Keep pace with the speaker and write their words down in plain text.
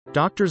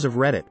Doctors of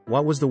Reddit,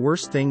 what was the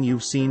worst thing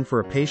you've seen for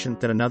a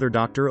patient that another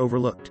doctor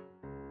overlooked?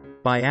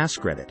 By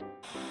Ask Reddit.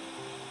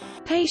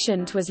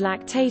 Patient was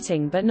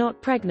lactating but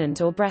not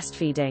pregnant or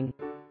breastfeeding.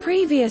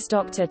 Previous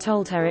doctor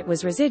told her it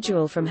was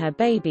residual from her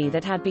baby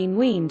that had been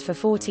weaned for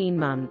 14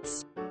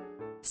 months.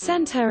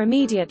 Sent her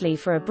immediately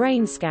for a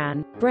brain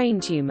scan, brain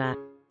tumor.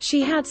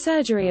 She had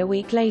surgery a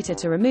week later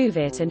to remove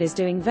it and is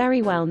doing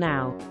very well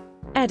now.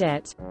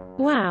 Edit.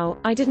 Wow,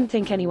 I didn't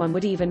think anyone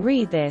would even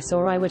read this,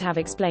 or I would have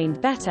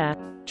explained better,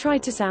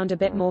 tried to sound a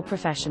bit more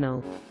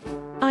professional.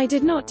 I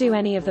did not do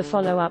any of the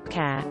follow-up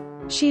care.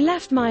 She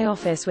left my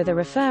office with a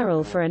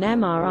referral for an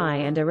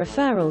MRI and a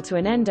referral to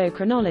an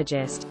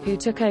endocrinologist, who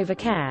took over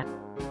care.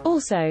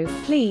 Also,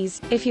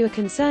 please, if you are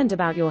concerned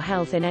about your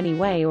health in any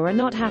way or are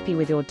not happy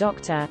with your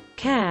doctor,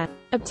 care,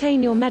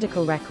 obtain your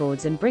medical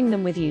records and bring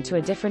them with you to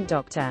a different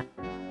doctor.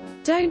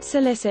 Don't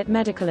solicit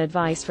medical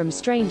advice from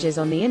strangers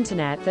on the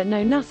internet that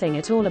know nothing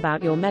at all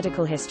about your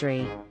medical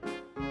history.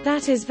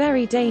 That is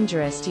very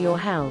dangerous to your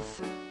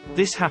health.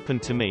 This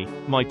happened to me.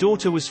 My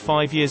daughter was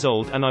 5 years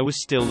old and I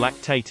was still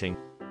lactating.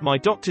 My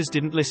doctors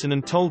didn't listen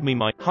and told me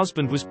my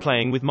husband was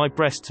playing with my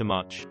breast too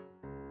much.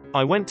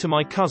 I went to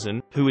my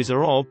cousin, who is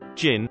a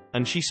Jin,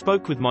 and she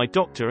spoke with my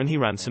doctor and he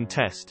ran some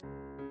test.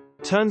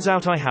 Turns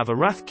out I have a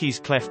Rathke's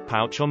cleft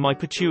pouch on my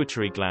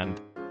pituitary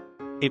gland.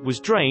 It was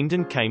drained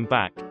and came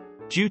back.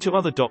 Due to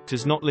other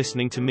doctors not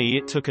listening to me,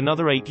 it took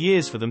another 8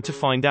 years for them to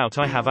find out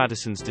I have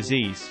Addison's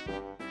disease.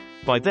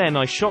 By then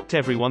I shocked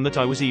everyone that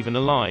I was even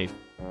alive.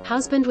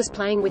 Husband was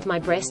playing with my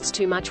breasts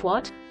too much,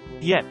 what?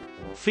 Yep.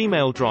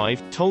 Female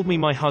Drive told me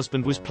my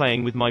husband was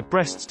playing with my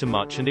breasts too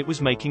much and it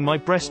was making my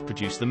breast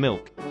produce the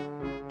milk.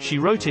 She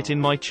wrote it in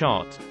my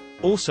chart.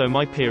 Also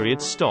my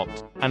periods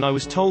stopped, and I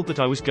was told that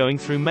I was going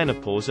through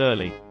menopause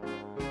early.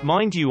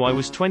 Mind you, I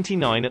was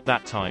 29 at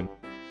that time.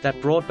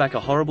 That brought back a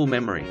horrible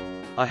memory.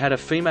 I had a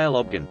female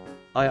obgyn.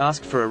 I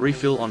asked for a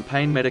refill on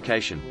pain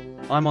medication.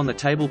 I'm on the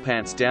table,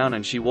 pants down,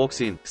 and she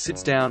walks in,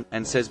 sits down,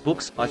 and says,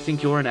 "Books, I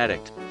think you're an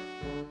addict.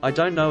 I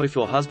don't know if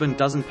your husband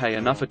doesn't pay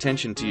enough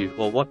attention to you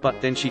or what,"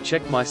 but then she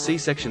checked my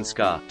C-section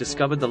scar,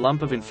 discovered the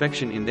lump of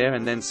infection in there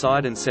and then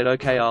sighed and said,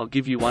 "Okay, I'll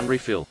give you one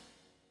refill."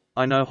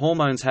 I know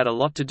hormones had a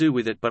lot to do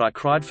with it, but I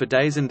cried for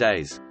days and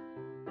days.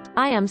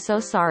 I am so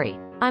sorry.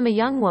 I'm a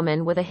young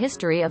woman with a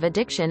history of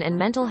addiction and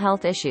mental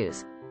health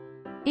issues.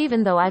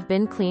 Even though I've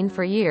been clean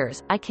for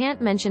years, I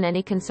can't mention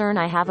any concern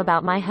I have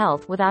about my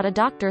health without a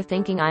doctor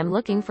thinking I'm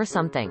looking for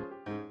something.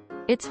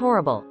 It's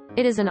horrible.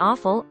 It is an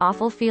awful,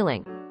 awful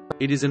feeling.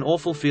 It is an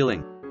awful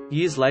feeling.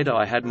 Years later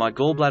I had my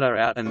gallbladder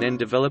out and then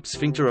developed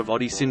sphincter of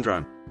Oddi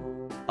syndrome.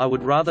 I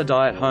would rather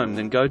die at home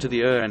than go to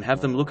the ER and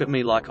have them look at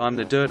me like I'm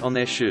the dirt on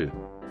their shoe.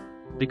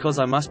 Because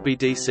I must be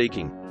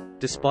de-seeking.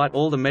 Despite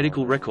all the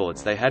medical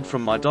records they had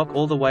from my doc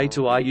all the way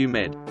to IU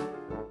Med.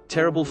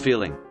 Terrible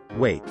feeling.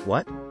 Wait,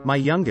 what? My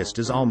youngest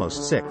is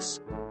almost 6.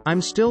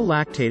 I'm still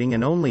lactating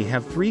and only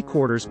have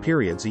 3/4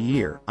 periods a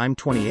year. I'm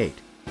 28.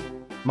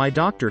 My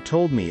doctor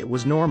told me it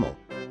was normal.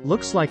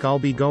 Looks like I'll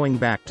be going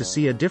back to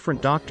see a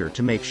different doctor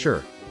to make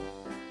sure.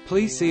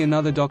 Please see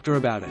another doctor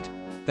about it.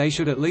 They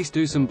should at least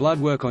do some blood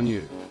work on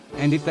you.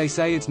 And if they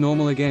say it's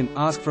normal again,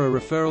 ask for a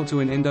referral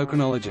to an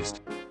endocrinologist.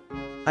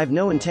 I've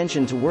no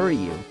intention to worry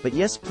you, but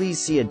yes, please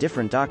see a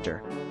different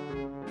doctor.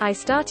 I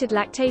started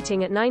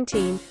lactating at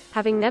 19,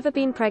 having never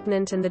been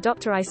pregnant, and the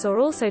doctor I saw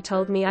also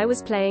told me I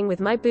was playing with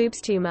my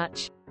boobs too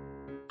much.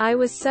 I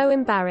was so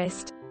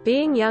embarrassed.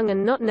 Being young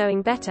and not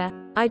knowing better,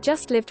 I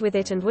just lived with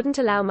it and wouldn't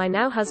allow my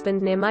now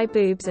husband near my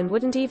boobs and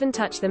wouldn't even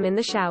touch them in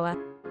the shower.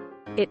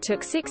 It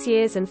took 6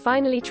 years and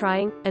finally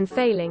trying, and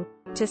failing,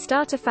 to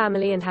start a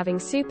family and having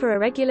super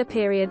irregular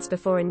periods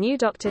before a new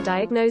doctor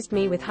diagnosed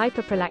me with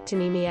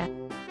hyperprolactinemia.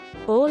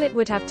 All it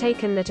would have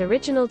taken that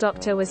original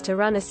doctor was to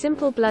run a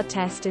simple blood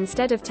test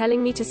instead of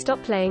telling me to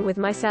stop playing with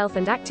myself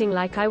and acting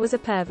like I was a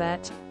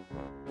pervert.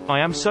 I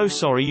am so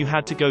sorry you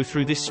had to go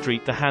through this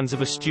street the hands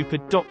of a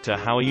stupid doctor.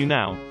 How are you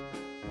now?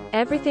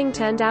 Everything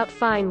turned out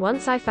fine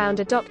once I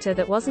found a doctor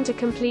that wasn't a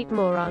complete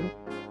moron.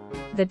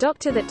 The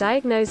doctor that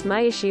diagnosed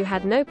my issue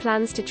had no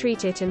plans to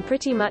treat it and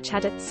pretty much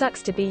had a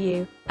 "sucks to be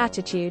you"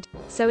 attitude,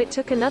 so it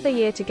took another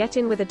year to get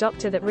in with a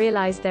doctor that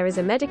realized there is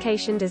a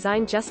medication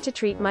designed just to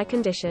treat my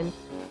condition.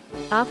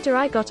 After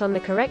I got on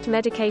the correct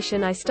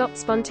medication, I stopped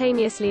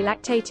spontaneously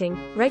lactating,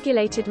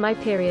 regulated my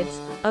periods,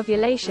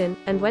 ovulation,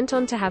 and went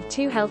on to have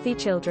 2 healthy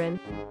children.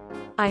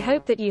 I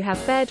hope that you have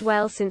fared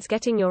well since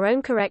getting your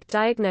own correct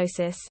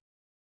diagnosis.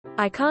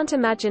 I can't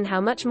imagine how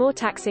much more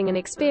taxing an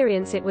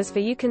experience it was for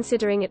you,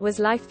 considering it was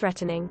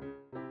life-threatening.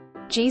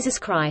 Jesus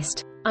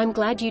Christ. I'm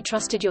glad you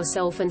trusted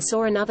yourself and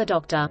saw another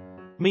doctor.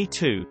 Me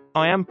too.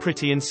 I am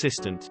pretty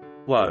insistent.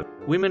 Whoa,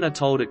 women are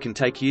told it can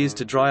take years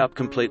to dry up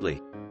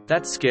completely.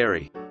 That's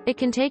scary. It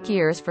can take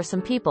years for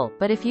some people,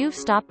 but if you've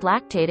stopped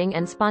lactating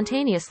and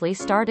spontaneously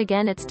start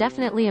again, it's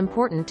definitely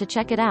important to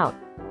check it out.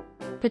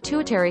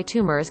 Pituitary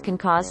tumors can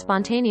cause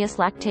spontaneous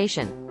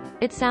lactation.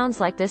 It sounds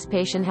like this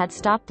patient had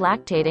stopped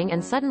lactating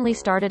and suddenly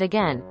started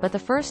again, but the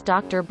first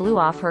doctor blew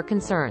off her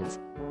concerns.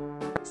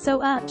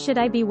 So, should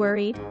I be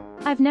worried?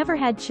 I've never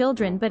had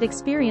children but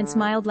experience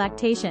mild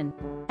lactation.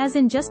 As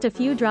in just a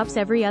few drops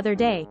every other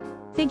day.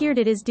 Figured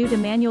it is due to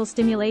manual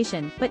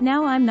stimulation, but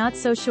now I'm not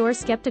so sure.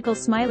 Skeptical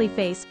smiley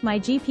face, my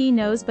GP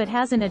knows but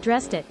hasn't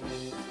addressed it.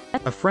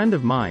 A friend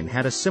of mine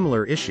had a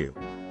similar issue.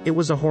 It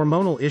was a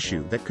hormonal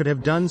issue that could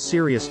have done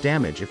serious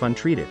damage if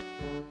untreated.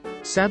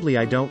 Sadly,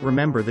 I don't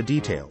remember the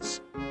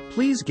details.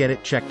 Please get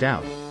it checked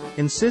out.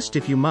 Insist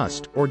if you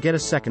must, or get a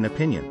second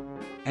opinion.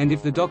 And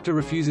if the doctor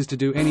refuses to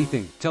do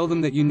anything, tell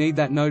them that you need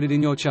that noted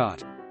in your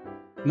chart.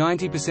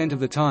 90% of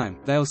the time,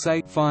 they'll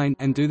say, fine,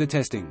 and do the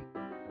testing.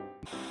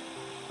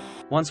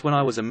 Once when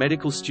I was a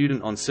medical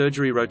student on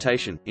surgery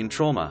rotation, in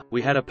trauma,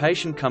 we had a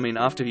patient come in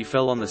after he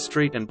fell on the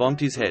street and bonked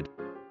his head.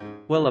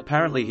 Well,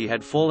 apparently he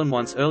had fallen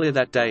once earlier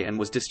that day and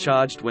was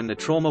discharged when the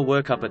trauma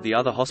workup at the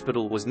other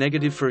hospital was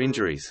negative for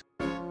injuries.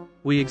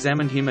 We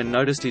examined him and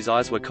noticed his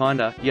eyes were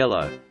kinda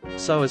yellow.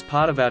 So as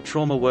part of our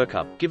trauma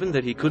workup, given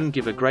that he couldn't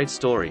give a great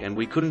story and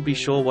we couldn't be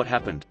sure what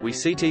happened, we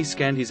CT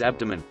scanned his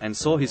abdomen, and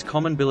saw his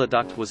common bile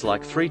duct was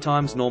like 3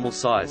 times normal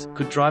size,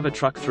 could drive a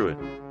truck through it.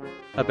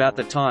 About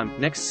the time,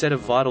 next set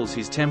of vitals,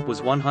 his temp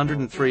was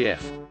 103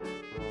 F.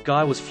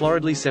 Guy was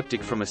floridly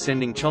septic from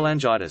ascending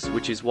cholangitis,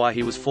 which is why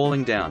he was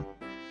falling down.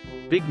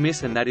 Big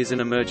miss, and that is an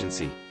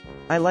emergency.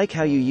 I like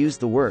how you used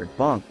the word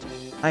bonked.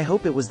 I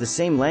hope it was the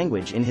same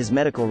language in his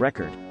medical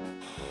record.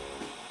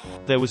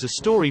 There was a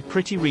story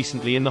pretty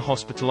recently in the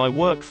hospital I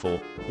worked for,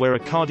 where a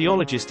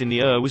cardiologist in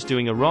the ER was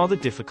doing a rather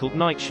difficult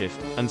night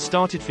shift, and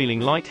started feeling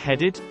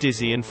light-headed,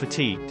 dizzy and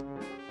fatigued.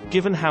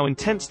 Given how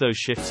intense those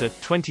shifts are,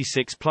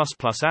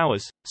 26+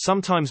 hours,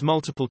 sometimes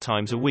multiple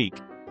times a week,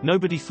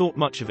 nobody thought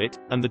much of it,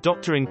 and the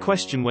doctor in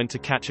question went to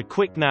catch a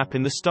quick nap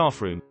in the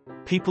staff room.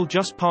 People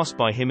just passed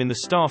by him in the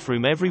staff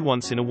room every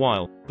once in a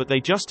while, but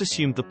they just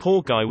assumed the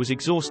poor guy was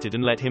exhausted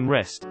and let him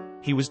rest.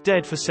 He was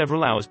dead for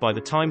several hours by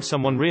the time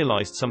someone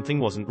realized something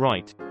wasn't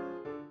right.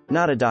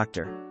 Not a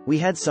doctor. We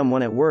had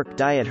someone at work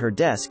die at her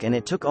desk and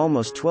it took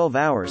almost 12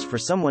 hours for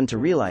someone to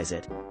realize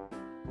it.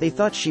 They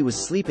thought she was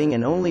sleeping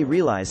and only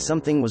realized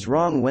something was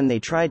wrong when they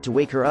tried to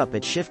wake her up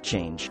at shift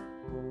change.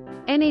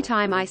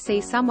 Anytime I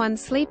see someone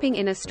sleeping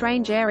in a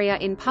strange area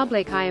in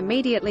public, I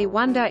immediately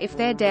wonder if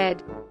they're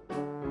dead.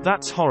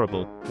 That's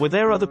horrible. Were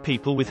there other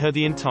people with her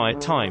the entire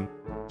time?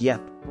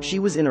 Yep. She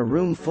was in a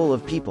room full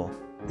of people.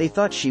 They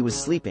thought she was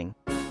sleeping.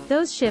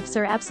 Those shifts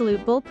are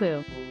absolute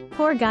bullpoo.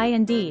 Poor guy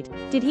indeed.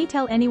 Did he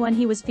tell anyone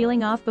he was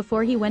feeling off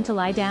before he went to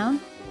lie down?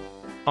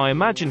 I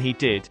imagine he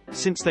did,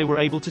 since they were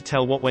able to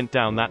tell what went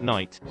down that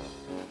night.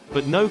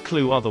 But no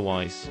clue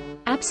otherwise.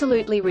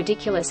 Absolutely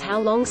ridiculous how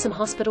long some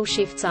hospital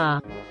shifts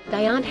are.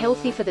 They aren't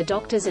healthy for the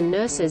doctors and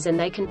nurses, and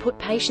they can put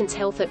patients'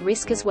 health at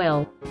risk as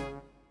well.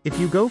 If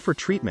you go for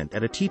treatment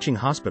at a teaching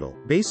hospital,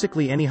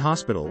 basically any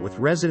hospital with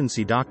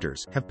residency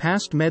doctors, have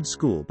passed med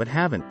school but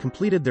haven't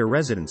completed their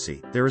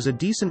residency, there is a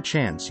decent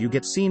chance you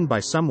get seen by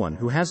someone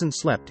who hasn't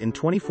slept in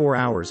 24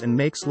 hours and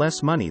makes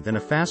less money than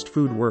a fast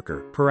food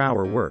worker per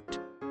hour worked.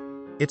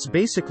 It's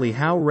basically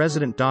how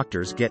resident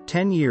doctors get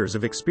 10 years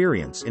of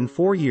experience in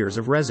 4 years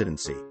of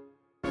residency.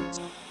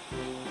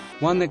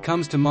 One that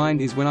comes to mind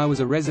is when I was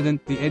a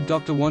resident, the ED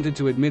doctor wanted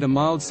to admit a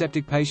mild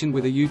septic patient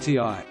with a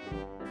UTI.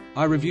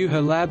 I review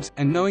her labs,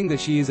 and knowing that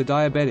she is a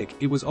diabetic,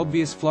 it was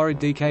obvious florid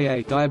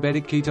DKA,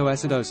 diabetic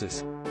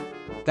ketoacidosis.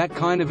 That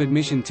kind of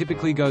admission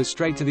typically goes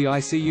straight to the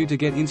ICU to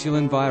get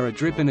insulin via a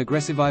drip and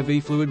aggressive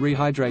IV fluid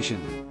rehydration.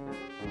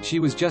 She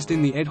was just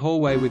in the ED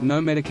hallway with no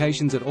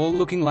medications at all,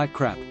 looking like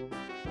crap.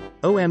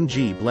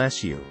 OMG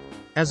bless you.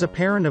 As a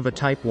parent of a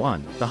type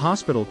 1, the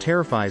hospital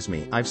terrifies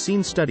me. I've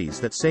seen studies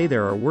that say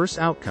there are worse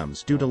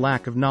outcomes due to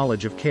lack of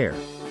knowledge of care.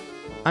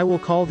 I will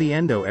call the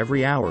endo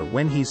every hour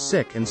when he's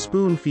sick and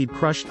spoon feed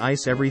crushed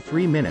ice every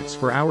 3 minutes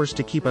for hours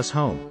to keep us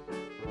home.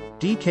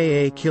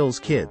 DKA kills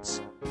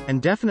kids.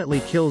 And definitely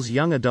kills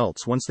young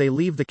adults once they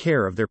leave the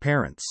care of their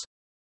parents.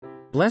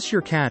 Bless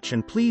your catch,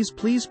 and please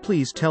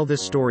tell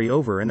this story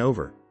over and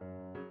over.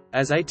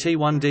 As a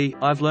T1D,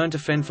 I've learned to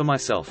fend for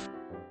myself.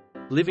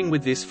 Living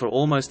with this for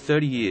almost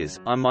 30 years,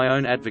 I'm my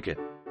own advocate.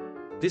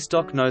 This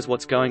doc knows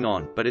what's going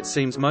on, but it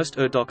seems most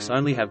docs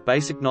only have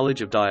basic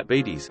knowledge of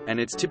diabetes, and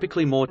it's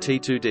typically more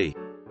T2D.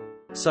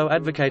 So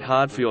advocate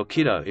hard for your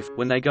kiddo if,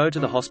 when they go to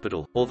the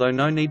hospital, although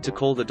no need to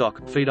call the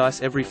doc, feed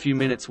ice every few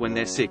minutes when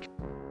they're sick.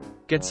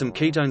 Get some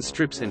ketone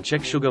strips and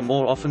check sugar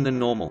more often than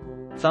normal.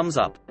 Thumbs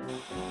up.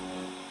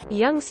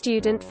 Young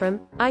student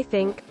from, I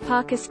think,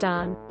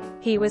 Pakistan.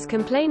 He was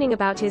complaining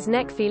about his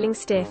neck feeling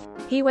stiff.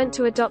 He went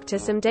to a doctor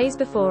some days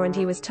before and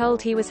he was told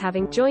he was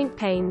having joint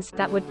pains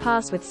that would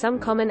pass with some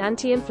common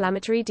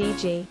anti-inflammatory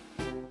DG.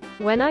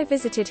 When I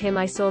visited him,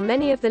 I saw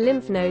many of the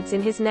lymph nodes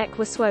in his neck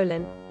were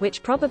swollen,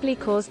 which probably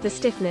caused the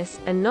stiffness,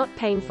 and not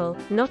painful,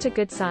 not a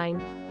good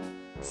sign.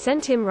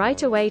 Sent him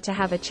right away to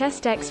have a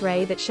chest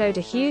X-ray that showed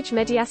a huge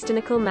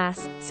mediastinical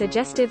mass,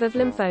 suggestive of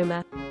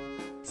lymphoma.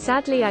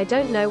 Sadly, I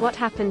don't know what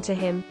happened to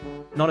him.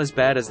 Not as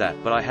bad as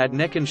that, but I had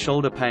neck and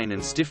shoulder pain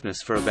and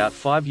stiffness for about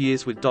 5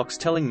 years, with docs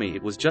telling me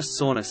it was just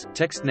soreness,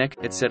 text neck,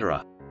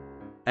 etc.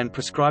 and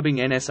prescribing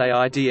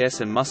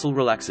NSAIDs and muscle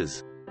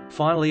relaxers.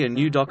 Finally, a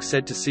new doc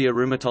said to see a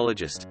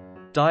rheumatologist.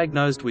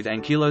 Diagnosed with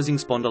ankylosing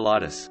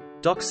spondylitis.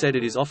 Doc said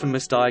it is often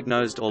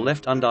misdiagnosed or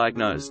left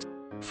undiagnosed.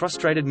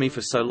 Frustrated me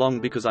for so long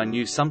because I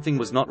knew something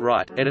was not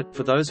right. Edit,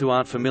 for those who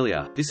aren't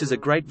familiar, this is a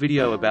great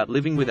video about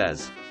living with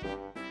AS.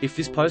 If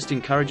this post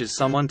encourages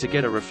someone to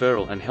get a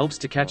referral and helps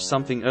to catch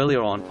something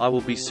earlier on, I will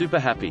be super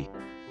happy.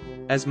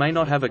 AS may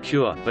not have a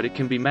cure, but it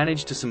can be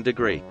managed to some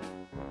degree.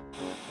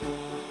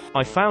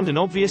 I found an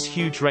obvious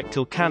huge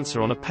rectal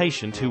cancer on a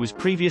patient who was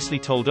previously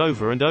told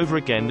over and over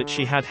again that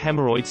she had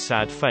hemorrhoids.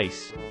 Sad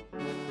face.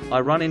 I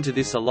run into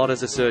this a lot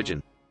as a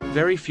surgeon.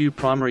 Very few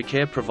primary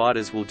care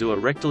providers will do a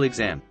rectal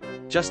exam.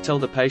 Just tell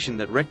the patient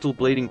that rectal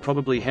bleeding,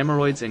 probably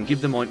hemorrhoids, and give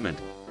them ointment.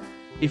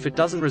 If it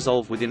doesn't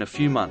resolve within a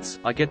few months,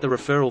 I get the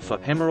referral for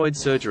hemorrhoid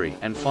surgery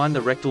and find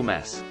the rectal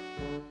mass.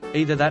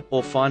 Either that,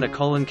 or find a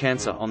colon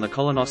cancer on the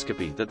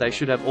colonoscopy that they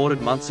should have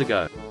ordered months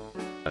ago.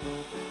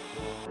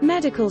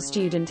 Medical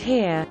student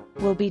here,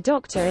 will be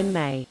doctor in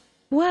May.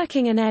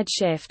 Working an ED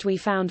shift, we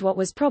found what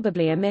was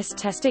probably a missed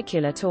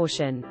testicular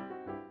torsion.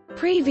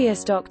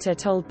 Previous doctor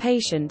told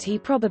patient he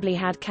probably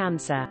had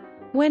cancer.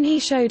 When he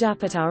showed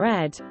up at our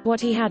ED,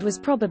 what he had was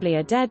probably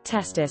a dead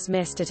testis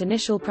missed at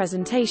initial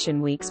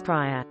presentation weeks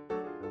prior.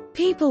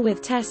 People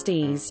with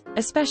testes,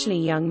 especially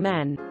young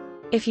men,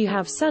 if you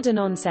have sudden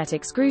onset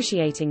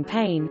excruciating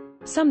pain,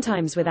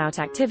 sometimes without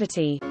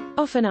activity,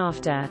 often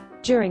after,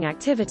 during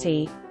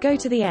activity, go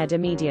to the ED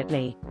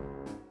immediately.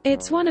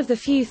 It's one of the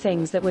few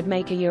things that would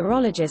make a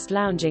urologist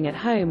lounging at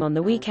home on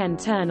the weekend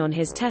turn on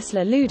his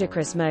Tesla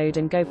ludicrous mode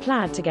and go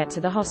plaid to get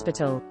to the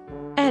hospital.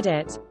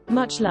 Edit,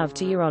 much love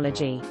to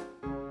urology.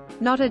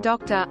 Not a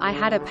doctor. I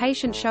had a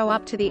patient show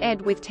up to the ED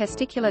with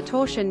testicular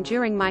torsion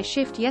during my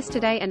shift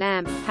yesterday and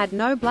had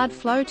no blood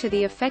flow to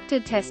the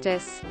affected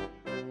testis.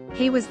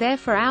 He was there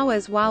for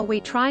hours while we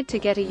tried to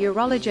get a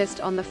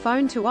urologist on the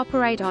phone to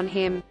operate on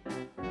him.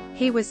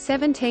 He was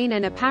 17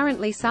 and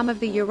apparently some of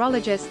the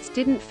urologists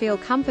didn't feel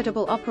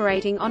comfortable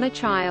operating on a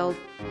child.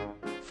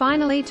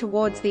 Finally,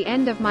 towards the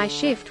end of my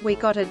shift, we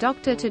got a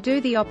doctor to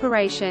do the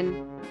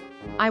operation.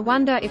 I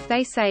wonder if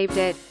they saved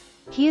it.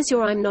 Here's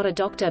your I'm not a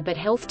doctor but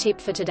health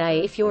tip for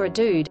today. If you're a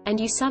dude, and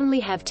you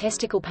suddenly have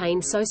testicle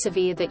pain so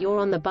severe that you're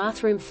on the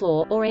bathroom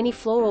floor, or any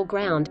floor or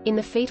ground, in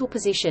the fetal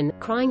position,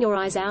 crying your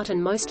eyes out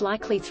and most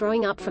likely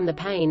throwing up from the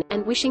pain,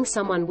 and wishing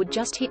someone would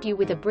just hit you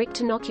with a brick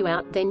to knock you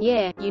out, then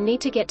yeah, you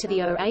need to get to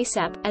the OR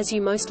ASAP, as you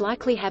most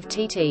likely have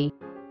TT.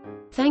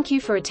 Thank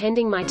you for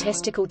attending my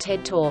testicle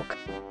TED Talk.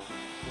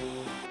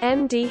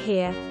 MD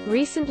here.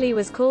 Recently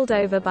was called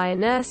over by a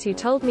nurse who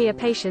told me a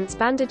patient's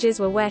bandages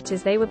were wet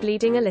as they were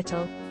bleeding a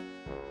little.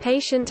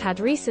 Patient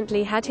had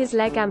recently had his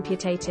leg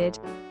amputated.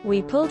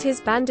 We pulled his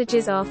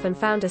bandages off and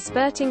found a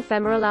spurting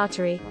femoral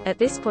artery. At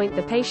this point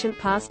the patient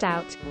passed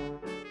out.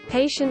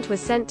 Patient was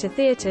sent to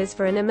theaters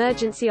for an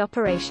emergency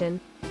operation.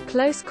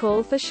 Close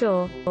call for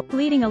sure.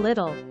 Bleeding a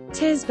little.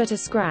 Tis but a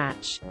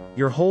scratch.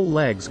 Your whole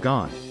leg's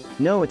gone.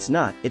 No, it's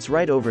not, it's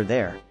right over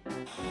there.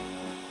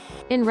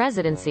 In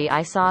residency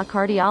I saw a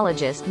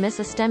cardiologist miss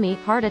a STEMI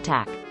heart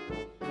attack.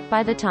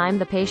 By the time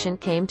the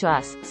patient came to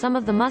us, some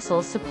of the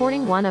muscles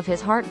supporting one of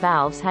his heart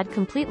valves had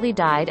completely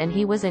died and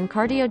he was in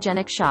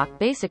cardiogenic shock.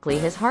 Basically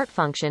his heart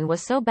function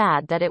was so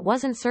bad that it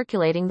wasn't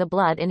circulating the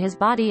blood in his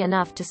body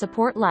enough to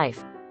support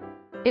life.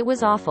 It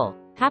was awful.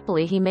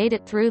 Happily he made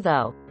it through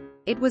though.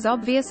 It was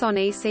obvious on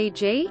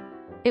ECG?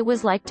 It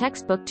was like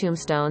textbook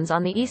tombstones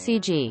on the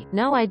ECG,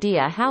 no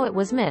idea how it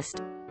was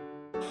missed.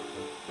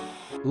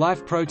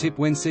 Life pro tip: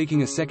 when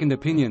seeking a second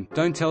opinion,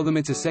 don't tell them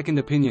it's a second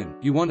opinion.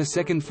 You want a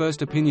second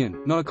first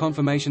opinion, not a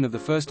confirmation of the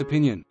first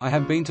opinion. I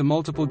have been to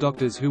multiple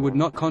doctors who would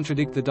not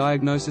contradict the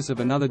diagnosis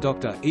of another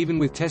doctor, even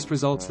with test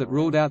results that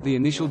ruled out the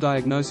initial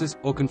diagnosis,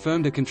 or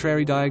confirmed a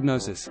contrary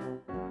diagnosis.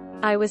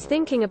 I was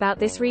thinking about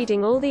this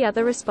reading all the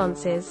other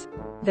responses.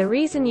 The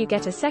reason you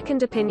get a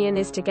second opinion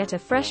is to get a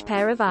fresh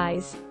pair of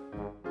eyes.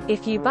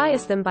 If you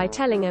bias them by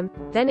telling them,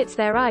 then it's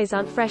their eyes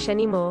aren't fresh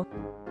anymore.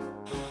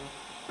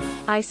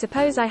 I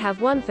suppose I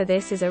have one for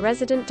this. Is a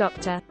resident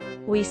doctor.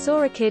 We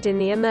saw a kid in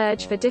the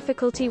emerge for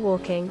difficulty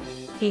walking.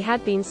 He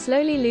had been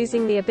slowly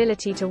losing the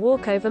ability to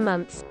walk over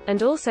months,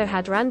 and also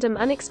had random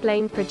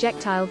unexplained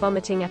projectile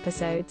vomiting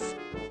episodes.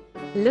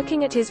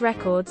 Looking at his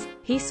records,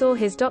 he saw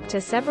his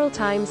doctor several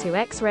times who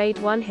x-rayed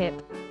one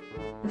hip,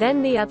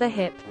 then the other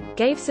hip,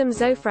 gave some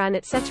Zofran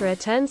etc.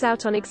 Turns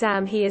out on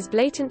exam he is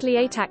blatantly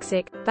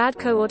ataxic, bad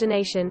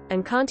coordination,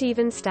 and can't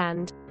even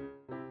stand.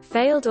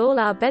 Failed all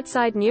our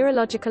bedside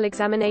neurological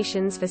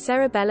examinations for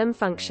cerebellum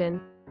function.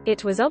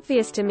 It was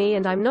obvious to me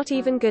and I'm not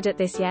even good at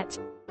this yet.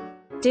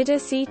 Did a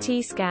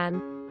CT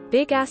scan.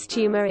 Big ass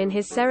tumor in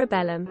his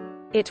cerebellum.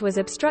 It was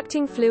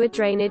obstructing fluid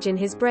drainage in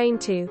his brain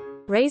too,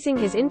 raising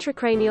his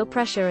intracranial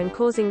pressure and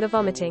causing the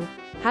vomiting.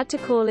 Had to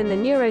call in the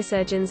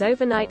neurosurgeons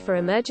overnight for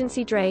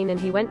emergency drain and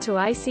he went to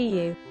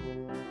ICU.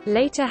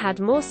 Later had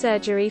more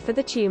surgery for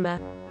the tumor.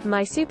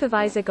 My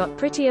supervisor got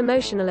pretty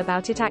emotional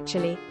about it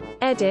actually.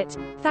 Edit,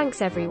 thanks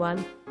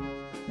everyone.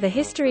 The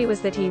history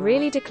was that he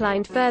really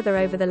declined further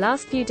over the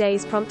last few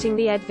days, prompting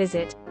the ED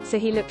visit, so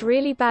he looked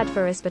really bad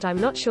for us, but I'm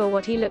not sure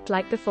what he looked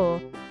like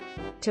before.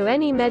 To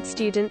any med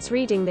students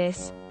reading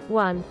this,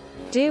 1.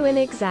 Do an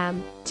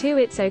exam. 2.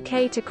 It's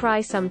okay to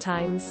cry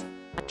sometimes.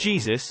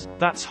 Jesus,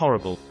 that's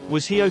horrible.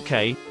 Was he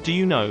okay, do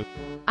you know?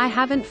 I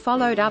haven't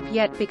followed up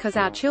yet because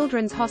our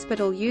children's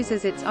hospital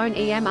uses its own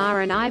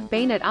EMR and I've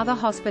been at other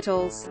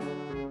hospitals.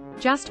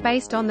 Just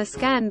based on the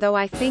scan though,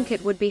 I think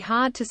it would be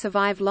hard to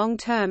survive long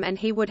term and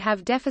he would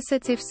have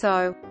deficits if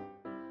so.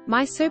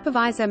 My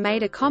supervisor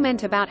made a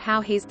comment about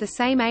how he's the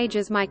same age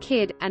as my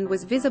kid, and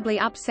was visibly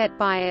upset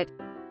by it.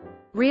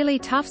 Really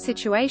tough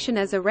situation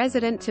as a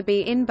resident to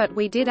be in, but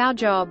we did our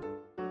job.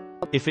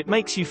 If it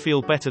makes you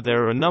feel better,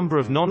 there are a number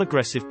of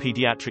non-aggressive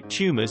pediatric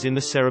tumors in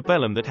the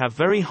cerebellum that have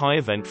very high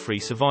event-free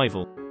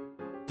survival.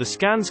 The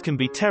scans can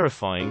be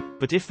terrifying,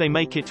 but if they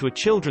make it to a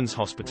children's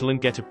hospital and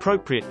get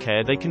appropriate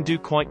care, they can do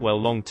quite well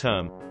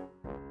long-term.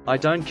 I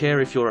don't care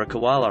if you're a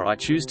koala, I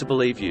choose to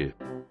believe you.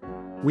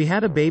 We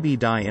had a baby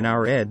die in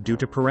our ED due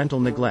to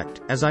parental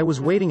neglect. As I was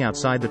waiting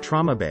outside the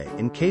trauma bay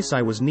in case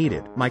I was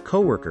needed, my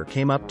coworker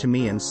came up to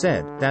me and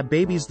said, "That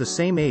baby's the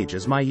same age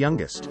as my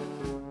youngest."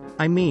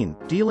 I mean,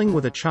 dealing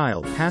with a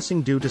child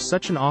passing due to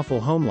such an awful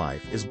home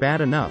life is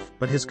bad enough,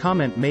 but his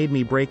comment made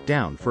me break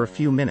down for a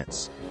few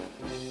minutes.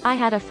 I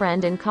had a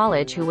friend in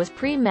college who was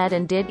pre-med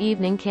and did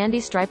evening candy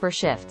striper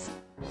shifts.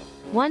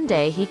 One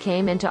day he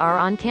came into our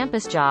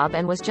on-campus job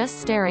and was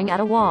just staring at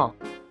a wall.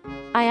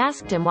 I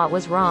asked him what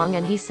was wrong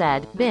and he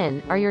said,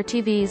 "Bin, are your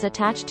TVs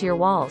attached to your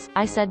walls?"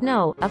 I said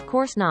no, of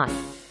course not.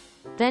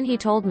 Then he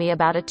told me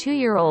about a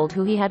 2-year-old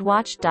who he had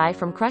watched die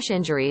from crush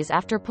injuries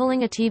after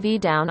pulling a TV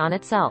down on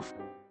itself.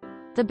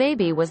 The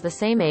baby was the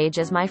same age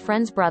as my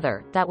friend's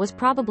brother. That was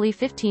probably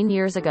 15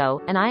 years ago,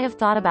 and I have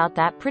thought about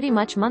that pretty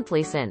much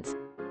monthly since.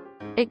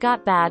 It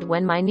got bad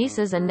when my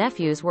nieces and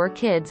nephews were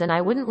kids and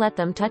I wouldn't let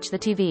them touch the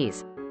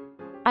TVs.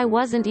 I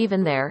wasn't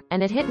even there,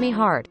 and it hit me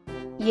hard.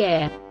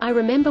 Yeah, I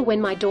remember when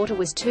my daughter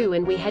was 2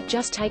 and we had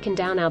just taken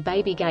down our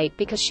baby gate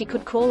because she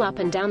could crawl up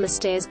and down the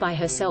stairs by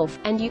herself,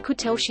 and you could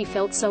tell she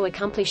felt so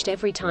accomplished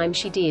every time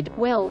she did.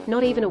 Well,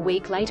 not even a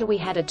week later we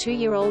had a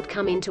 2-year-old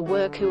come into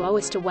work who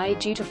owed away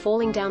due to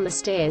falling down the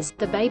stairs.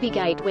 The baby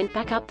gate went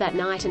back up that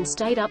night and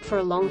stayed up for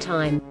a long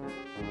time.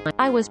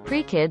 I was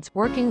pre-kids,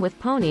 working with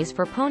ponies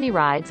for pony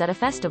rides at a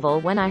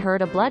festival when I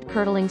heard a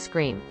blood-curdling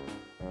scream.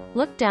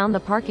 Looked down the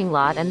parking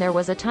lot and there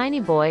was a tiny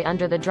boy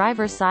under the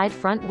driver's side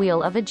front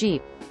wheel of a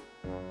Jeep.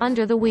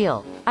 Under the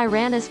wheel. I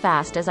ran as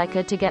fast as I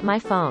could to get my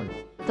phone.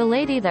 The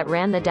lady that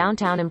ran the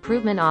downtown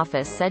improvement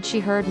office said she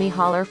heard me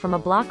holler from a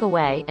block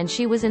away and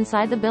she was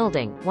inside the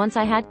building. Once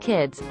I had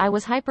kids, I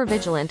was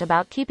hypervigilant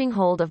about keeping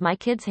hold of my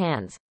kids'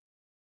 hands.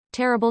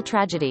 Terrible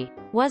tragedy.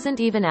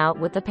 Wasn't even out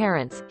with the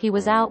parents, he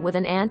was out with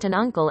an aunt and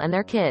uncle and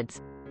their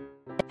kids.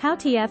 How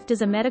TF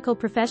does a medical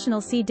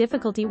professional see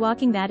difficulty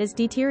walking that is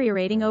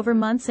deteriorating over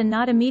months and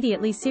not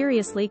immediately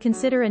seriously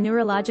consider a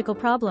neurological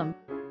problem?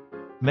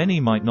 Many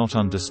might not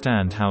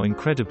understand how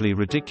incredibly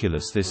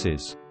ridiculous this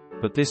is.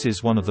 But this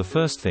is one of the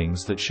first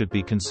things that should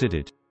be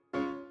considered.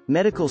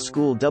 Medical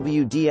school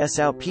WDs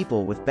out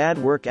people with bad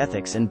work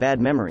ethics and bad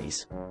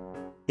memories.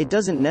 It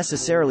doesn't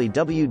necessarily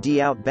WD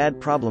out bad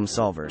problem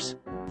solvers.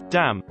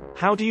 Damn,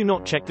 how do you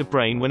not check the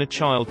brain when a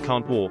child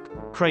can't walk?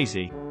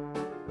 Crazy.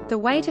 The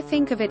way to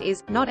think of it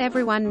is, not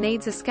everyone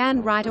needs a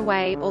scan right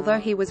away, although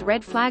he was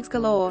red flags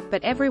galore,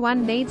 but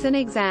everyone needs an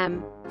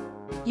exam.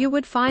 You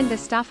would find the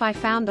stuff I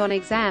found on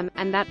exam,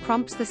 and that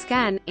prompts the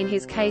scan. In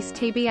his case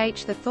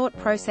TBH, the thought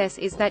process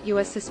is that you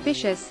are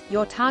suspicious,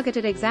 your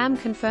targeted exam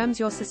confirms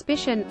your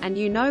suspicion, and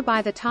you know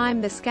by the time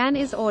the scan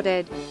is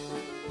ordered.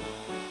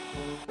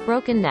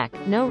 Broken neck,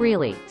 no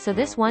really, so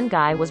this one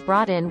guy was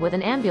brought in with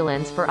an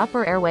ambulance for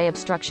upper airway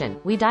obstruction.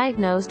 We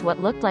diagnosed what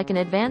looked like an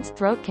advanced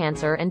throat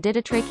cancer and did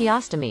a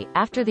tracheostomy.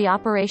 After the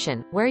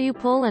operation, where you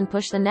pull and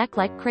push the neck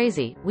like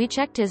crazy, we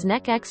checked his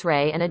neck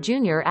x-ray and a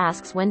junior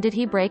asks when did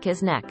he break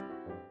his neck.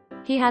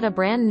 He had a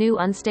brand new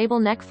unstable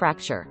neck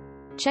fracture.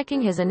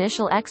 Checking his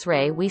initial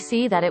x-ray we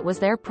see that it was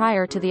there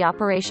prior to the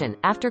operation.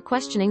 After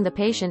questioning the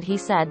patient he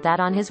said that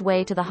on his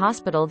way to the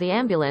hospital the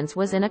ambulance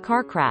was in a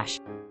car crash.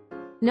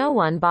 No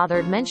one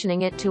bothered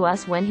mentioning it to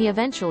us when he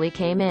eventually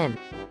came in.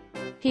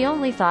 He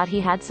only thought he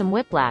had some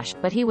whiplash,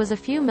 but he was a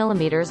few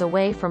millimeters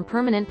away from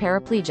permanent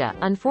paraplegia.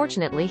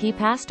 Unfortunately he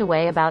passed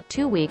away about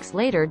 2 weeks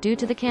later due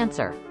to the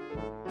cancer.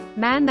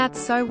 Man, that's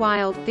so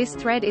wild. This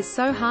thread is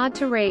so hard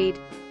to read.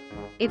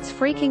 It's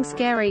freaking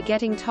scary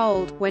getting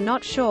told, "We're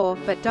not sure,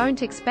 but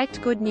don't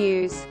expect good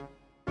news."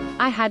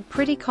 I had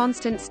pretty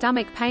constant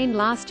stomach pain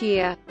last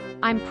year.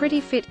 I'm pretty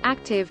fit,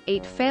 active,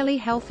 eat fairly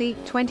healthy,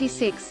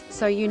 26,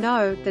 so you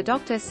know, the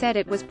doctor said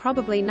it was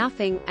probably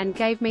nothing, and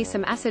gave me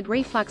some acid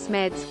reflux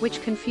meds,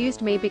 which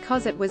confused me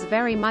because it was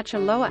very much a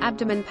lower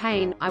abdomen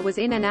pain. I was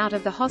in and out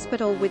of the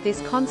hospital with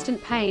this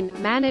constant pain.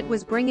 Man, it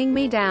was bringing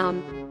me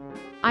down.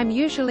 I'm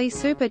usually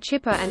super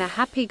chipper and a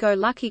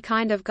happy-go-lucky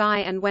kind of guy,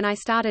 and when I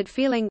started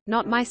feeling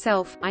not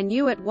myself, I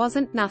knew it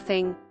wasn't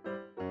nothing.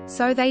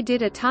 So they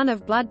did a ton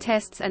of blood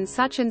tests and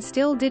such and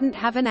still didn't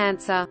have an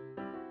answer.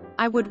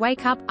 I would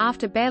wake up,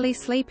 after barely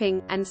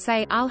sleeping, and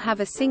say, "I'll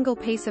have a single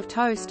piece of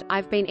toast,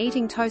 I've been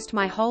eating toast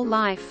my whole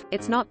life,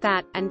 it's not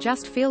that," and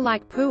just feel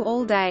like poo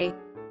all day.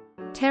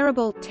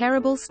 Terrible,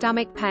 terrible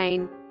stomach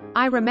pain.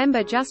 I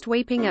remember just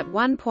weeping at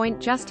one point,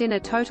 just in a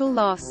total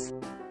loss.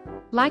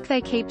 Like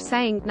they keep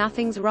saying,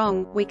 nothing's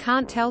wrong, we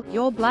can't tell,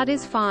 your blood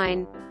is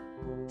fine.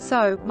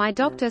 So, my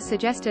doctor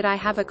suggested I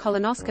have a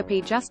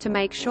colonoscopy just to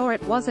make sure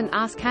it wasn't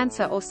ass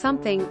cancer or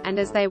something, and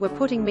as they were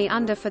putting me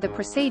under for the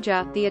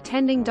procedure, the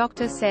attending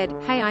doctor said,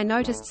 "Hey, I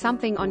noticed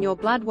something on your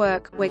blood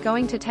work, we're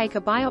going to take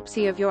a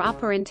biopsy of your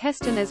upper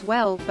intestine as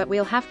well, but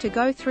we'll have to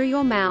go through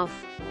your mouth."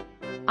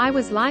 I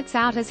was lights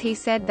out as he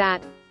said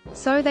that.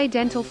 So they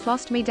dental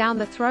flossed me down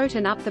the throat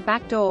and up the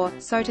back door,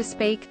 so to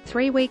speak.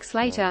 3 weeks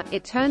later,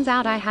 it turns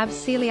out I have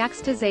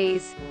celiac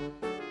disease.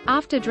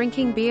 After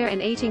drinking beer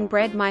and eating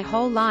bread my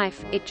whole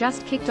life, it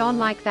just kicked on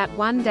like that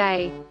one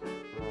day.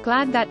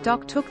 Glad that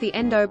doc took the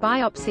endo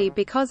biopsy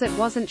because it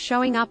wasn't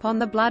showing up on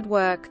the blood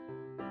work.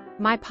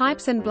 My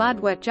pipes and blood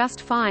were just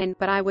fine,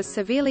 but I was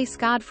severely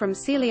scarred from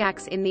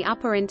celiac in the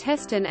upper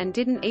intestine and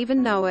didn't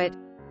even know it.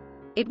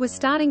 It was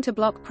starting to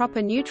block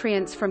proper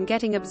nutrients from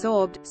getting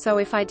absorbed, so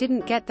if I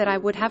didn't get that I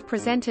would have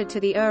presented to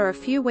the a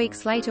few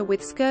weeks later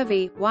with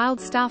scurvy,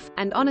 wild stuff,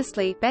 and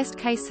honestly, best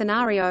case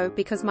scenario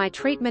because my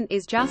treatment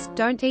is just,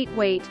 don't eat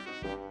wheat.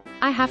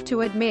 I have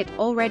to admit,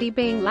 already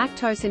being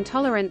lactose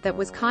intolerant that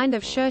was kind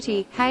of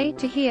shirty, hey,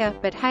 to hear,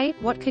 but hey,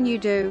 what can you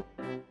do?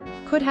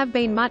 Could have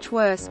been much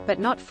worse, but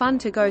not fun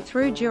to go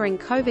through during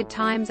COVID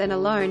times and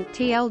alone,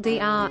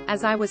 TLDR,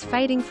 as I was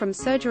fading from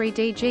surgery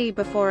DG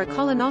before a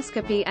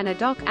colonoscopy and a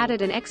doc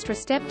added an extra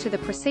step to the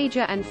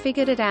procedure and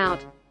figured it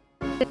out.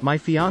 My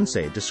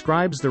fiancé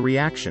describes the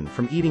reaction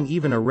from eating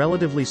even a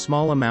relatively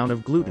small amount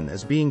of gluten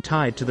as being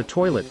tied to the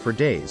toilet for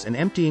days and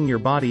emptying your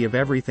body of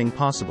everything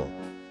possible.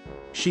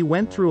 She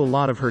went through a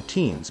lot of her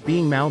teens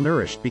being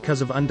malnourished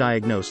because of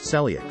undiagnosed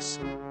celiacs.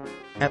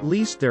 At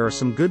least there are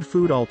some good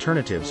food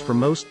alternatives for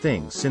most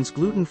things since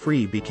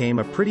gluten-free became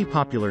a pretty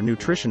popular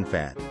nutrition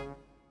fad.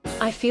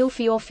 I feel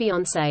for your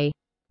fiancé.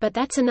 But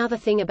that's another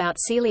thing about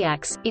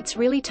celiacs, it's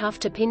really tough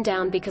to pin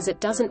down because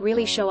it doesn't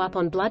really show up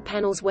on blood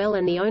panels well,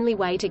 and the only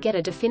way to get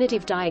a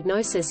definitive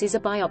diagnosis is a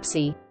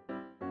biopsy.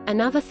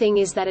 Another thing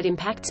is that it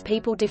impacts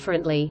people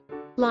differently.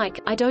 Like,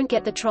 I don't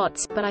get the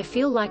trots, but I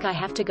feel like I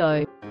have to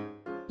go.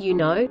 You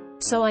know?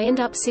 So I end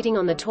up sitting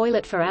on the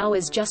toilet for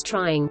hours just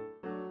trying.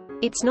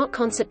 It's not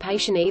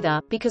constipation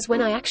either, because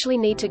when I actually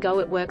need to go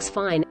it works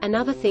fine.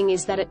 Another thing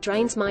is that it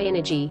drains my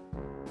energy.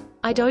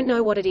 I don't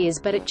know what it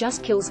is, but it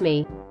just kills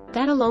me.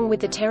 That along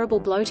with the terrible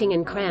bloating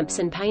and cramps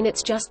and pain,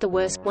 it's just the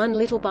worst. One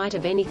little bite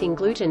of anything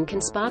gluten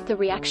can spark the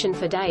reaction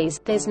for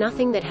days. There's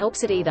nothing that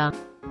helps it either.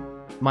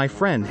 My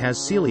friend has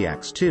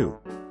celiac too.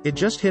 It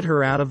just hit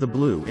her out of the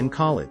blue in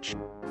college.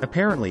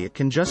 Apparently it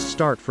can just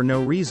start for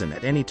no reason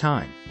at any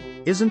time.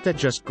 Isn't that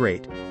just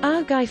great?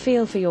 Ugh, I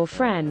feel for your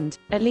friend,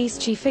 at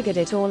least she figured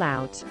it all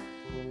out.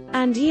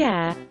 And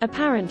yeah,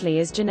 apparently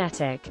is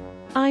genetic.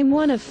 I'm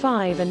one of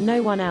 5 and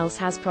no one else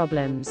has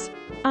problems.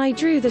 I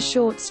drew the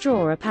short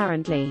straw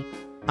apparently.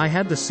 I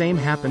had the same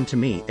happen to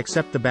me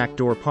except the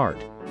backdoor part.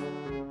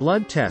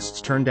 Blood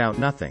tests turned out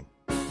nothing.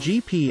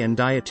 GP and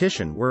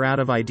dietitian were out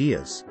of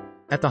ideas.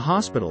 At the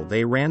hospital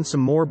they ran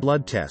some more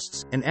blood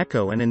tests, an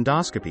echo and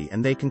endoscopy,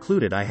 and they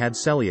concluded I had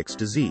celiac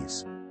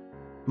disease.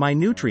 My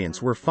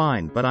nutrients were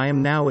fine, but I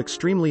am now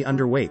extremely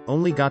underweight,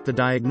 only got the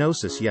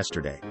diagnosis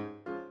yesterday.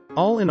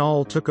 All in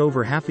all took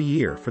over half a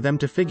year for them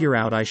to figure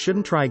out I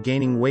shouldn't try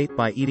gaining weight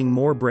by eating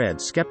more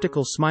bread.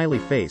 Skeptical smiley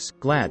face,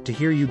 glad to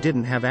hear you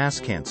didn't have ass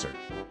cancer.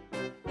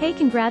 Hey,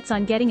 congrats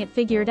on getting it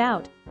figured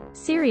out.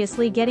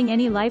 Seriously, getting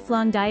any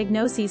lifelong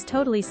diagnoses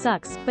totally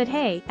sucks, but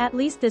hey, at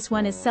least this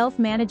one is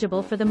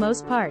self-manageable for the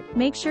most part.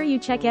 Make sure you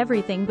check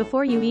everything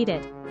before you eat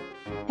it.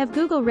 Have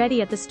Google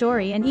ready at the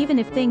story, and even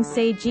if things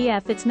say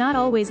GF, it's not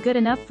always good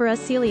enough for us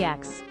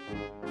celiacs.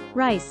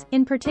 Rice,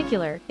 in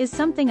particular, is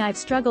something I've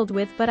struggled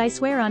with, but I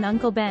swear on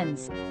Uncle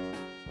Ben's.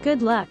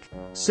 Good luck.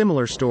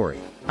 Similar story.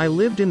 I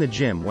lived in the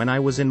gym when I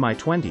was in my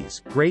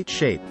 20s, great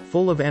shape,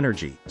 full of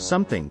energy.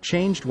 Something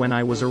changed when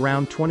I was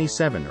around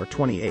 27 or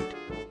 28.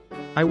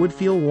 I would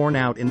feel worn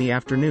out in the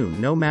afternoon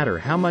no matter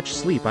how much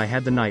sleep I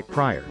had the night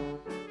prior.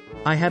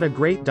 I had a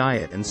great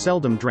diet and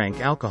seldom drank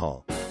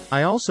alcohol.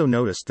 I also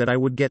noticed that I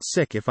would get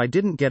sick if I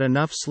didn't get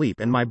enough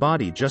sleep and my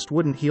body just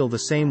wouldn't heal the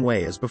same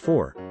way as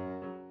before.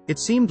 It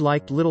seemed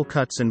like little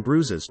cuts and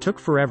bruises took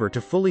forever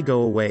to fully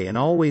go away and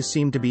always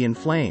seemed to be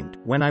inflamed.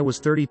 When I was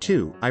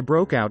 32, I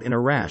broke out in a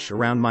rash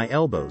around my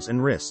elbows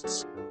and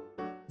wrists.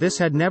 This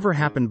had never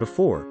happened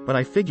before, but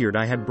I figured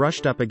I had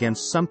brushed up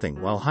against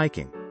something while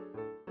hiking.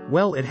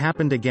 Well, it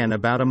happened again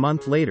about a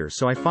month later,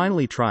 so I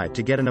finally tried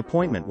to get an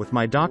appointment with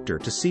my doctor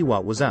to see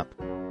what was up.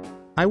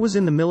 I was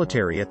in the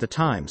military at the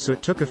time, so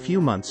it took a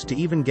few months to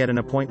even get an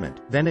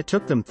appointment. Then it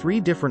took them 3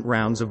 different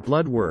rounds of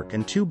blood work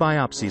and 2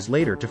 biopsies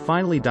later to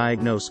finally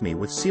diagnose me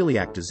with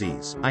celiac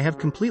disease. I have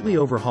completely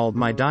overhauled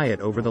my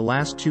diet over the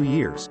last 2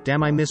 years,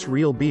 damn I miss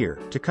real beer,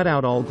 to cut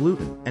out all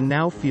gluten, and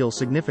now feel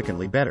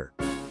significantly better.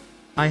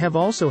 I have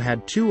also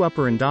had 2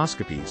 upper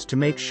endoscopies to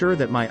make sure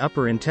that my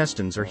upper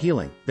intestines are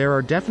healing. There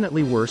are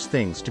definitely worse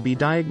things to be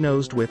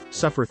diagnosed with,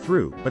 suffer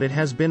through, but it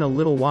has been a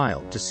little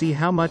while to see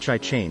how much I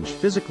changed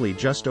physically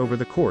just over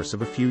the course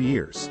of a few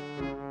years.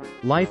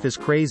 Life is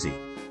crazy.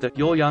 The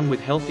 "you're young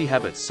with healthy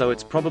habits so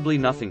it's probably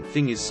nothing"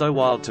 thing is so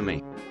wild to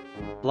me.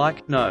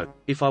 Like, no,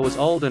 if I was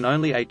old and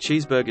only ate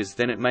cheeseburgers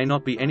then it may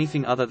not be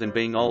anything other than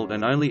being old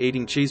and only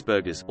eating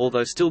cheeseburgers,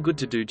 although still good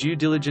to do due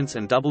diligence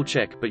and double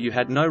check, but you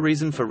had no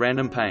reason for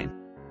random pain.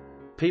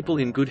 People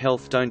in good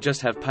health don't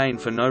just have pain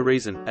for no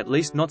reason, at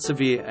least not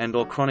severe and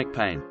or chronic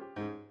pain.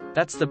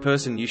 That's the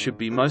person you should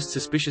be most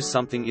suspicious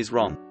something is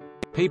wrong.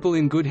 People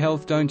in good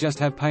health don't just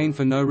have pain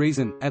for no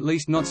reason, at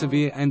least not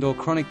severe and or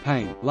chronic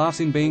pain. Laughs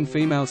in being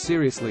female.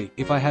 Seriously,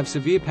 if I have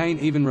severe pain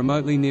even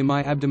remotely near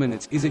my abdomen,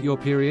 is it your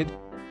period?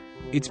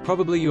 It's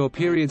probably your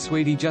period,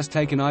 sweetie. Just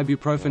take an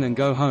ibuprofen and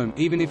go home,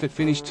 even if it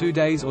finished 2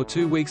 days or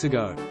 2 weeks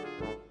ago.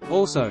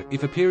 Also,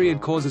 if a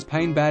period causes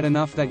pain bad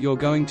enough that you're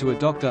going to a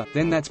doctor,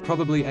 then that's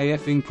probably a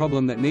effing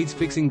problem that needs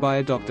fixing by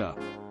a doctor.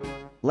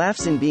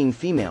 Laughs in being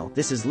female.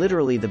 This is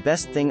literally the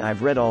best thing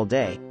I've read all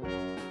day.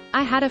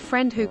 I had a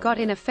friend who got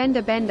in a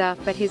fender bender,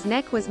 but his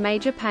neck was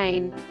major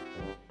pain.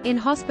 In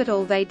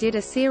hospital they did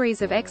a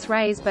series of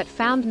x-rays but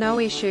found no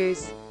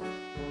issues.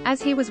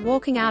 As he was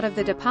walking out of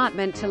the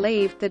department to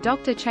leave, the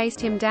doctor chased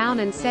him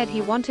down and said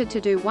he wanted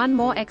to do one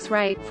more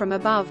x-ray, from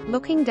above,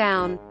 looking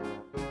down.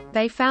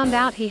 They found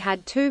out he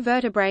had 2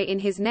 vertebrae in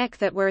his neck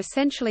that were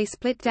essentially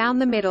split down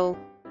the middle.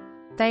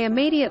 They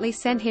immediately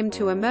sent him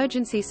to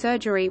emergency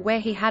surgery where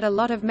he had a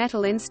lot of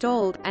metal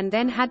installed, and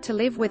then had to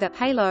live with a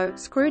halo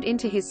screwed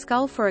into his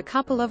skull for a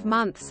couple of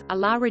months, a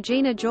la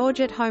Regina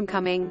George at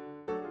Homecoming.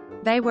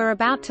 They were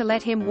about to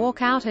let him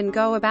walk out and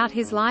go about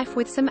his life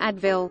with some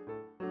Advil.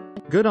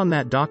 Good on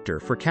that doctor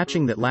for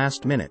catching that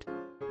last minute.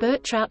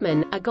 Bert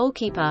Troutman, a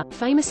goalkeeper,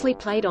 famously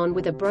played on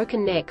with a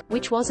broken neck,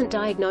 which wasn't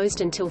diagnosed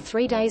until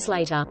 3 days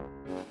later.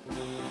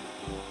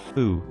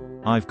 Ooh,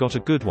 I've got a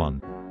good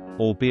one.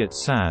 Albeit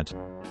sad.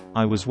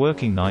 I was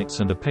working nights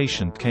and a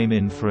patient came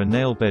in for a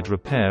nail bed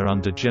repair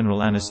under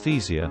general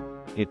anesthesia.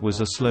 It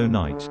was a slow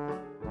night.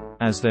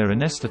 As they're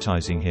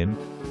anesthetizing him,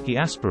 he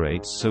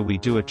aspirates, so we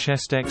do a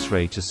chest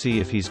x-ray to see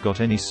if he's got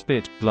any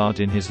spit, blood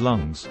in his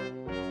lungs.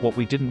 What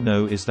we didn't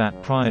know is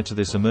that prior to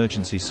this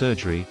emergency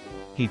surgery,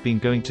 he'd been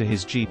going to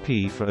his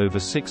GP for over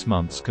 6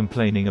 months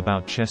complaining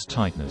about chest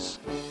tightness.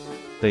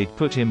 They'd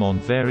put him on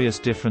various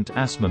different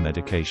asthma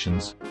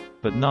medications,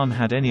 but none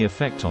had any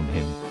effect on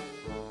him.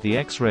 The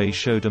X-ray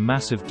showed a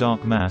massive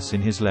dark mass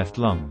in his left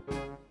lung.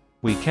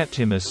 We kept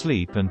him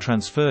asleep and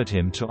transferred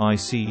him to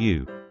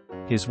ICU.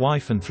 His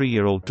wife and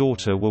 3-year-old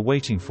daughter were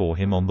waiting for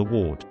him on the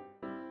ward.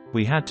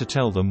 We had to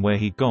tell them where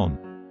he'd gone,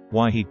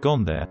 why he'd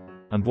gone there,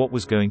 and what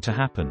was going to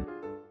happen.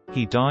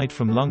 He died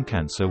from lung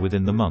cancer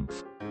within the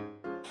month.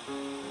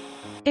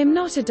 I'm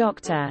not a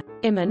doctor,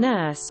 I'm a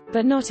nurse,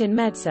 but not in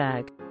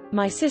medsurg.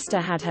 My sister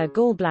had her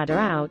gallbladder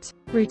out,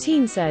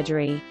 routine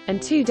surgery,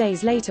 and 2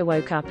 days later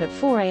woke up at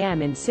 4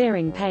 a.m. in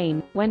searing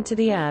pain, went to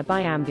the ER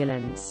by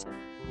ambulance.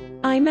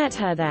 I met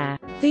her there.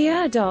 The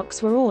ER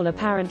docs were all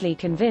apparently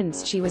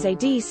convinced she was a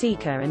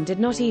D-seeker and did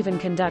not even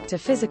conduct a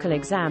physical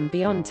exam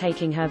beyond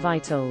taking her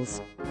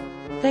vitals.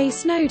 They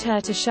snowed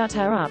her to shut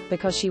her up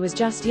because she was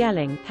just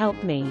yelling,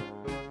 "Help me.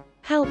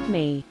 Help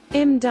me.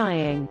 I'm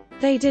dying."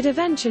 They did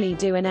eventually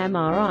do an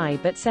MRI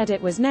but said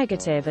it was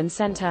negative and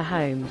sent her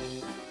home.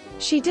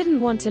 She didn't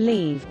want to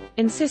leave,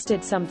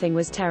 insisted something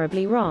was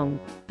terribly wrong,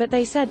 but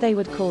they said they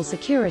would call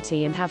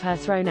security and have her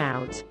thrown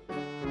out.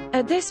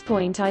 At this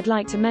point I'd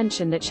like to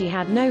mention that she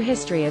had no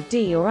history of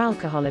D or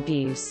alcohol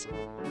abuse.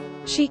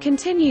 She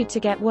continued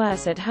to get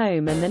worse at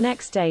home and the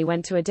next day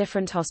went to a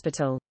different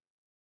hospital.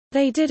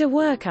 They did a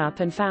workup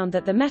and found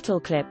that the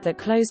metal clip that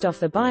closed off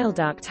the bile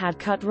duct had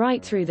cut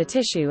right through the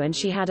tissue and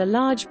she had a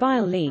large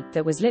bile leak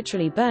that was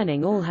literally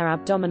burning all her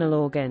abdominal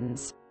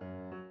organs.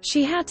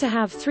 She had to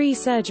have 3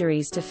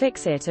 surgeries to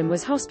fix it and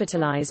was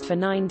hospitalized for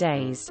 9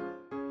 days.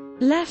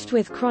 Left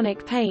with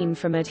chronic pain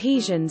from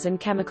adhesions and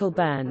chemical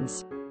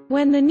burns.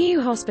 When the new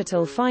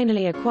hospital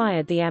finally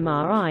acquired the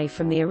MRI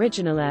from the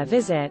original ER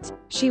visit,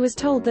 she was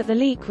told that the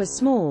leak was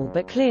small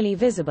but clearly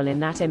visible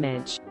in that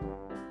image.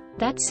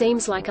 That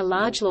seems like a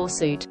large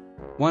lawsuit.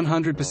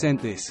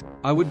 100% this.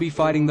 I would be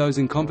fighting those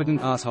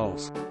incompetent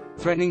assholes.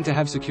 Threatening to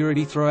have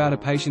security throw out a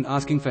patient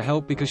asking for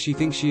help because she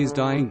thinks she is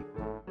dying.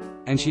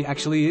 And she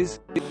actually is?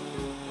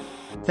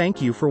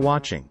 Thank you for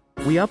watching.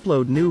 We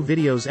upload new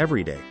videos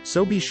every day,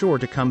 so be sure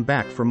to come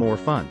back for more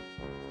fun.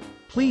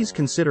 Please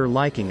consider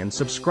liking and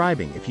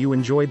subscribing if you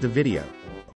enjoyed the video.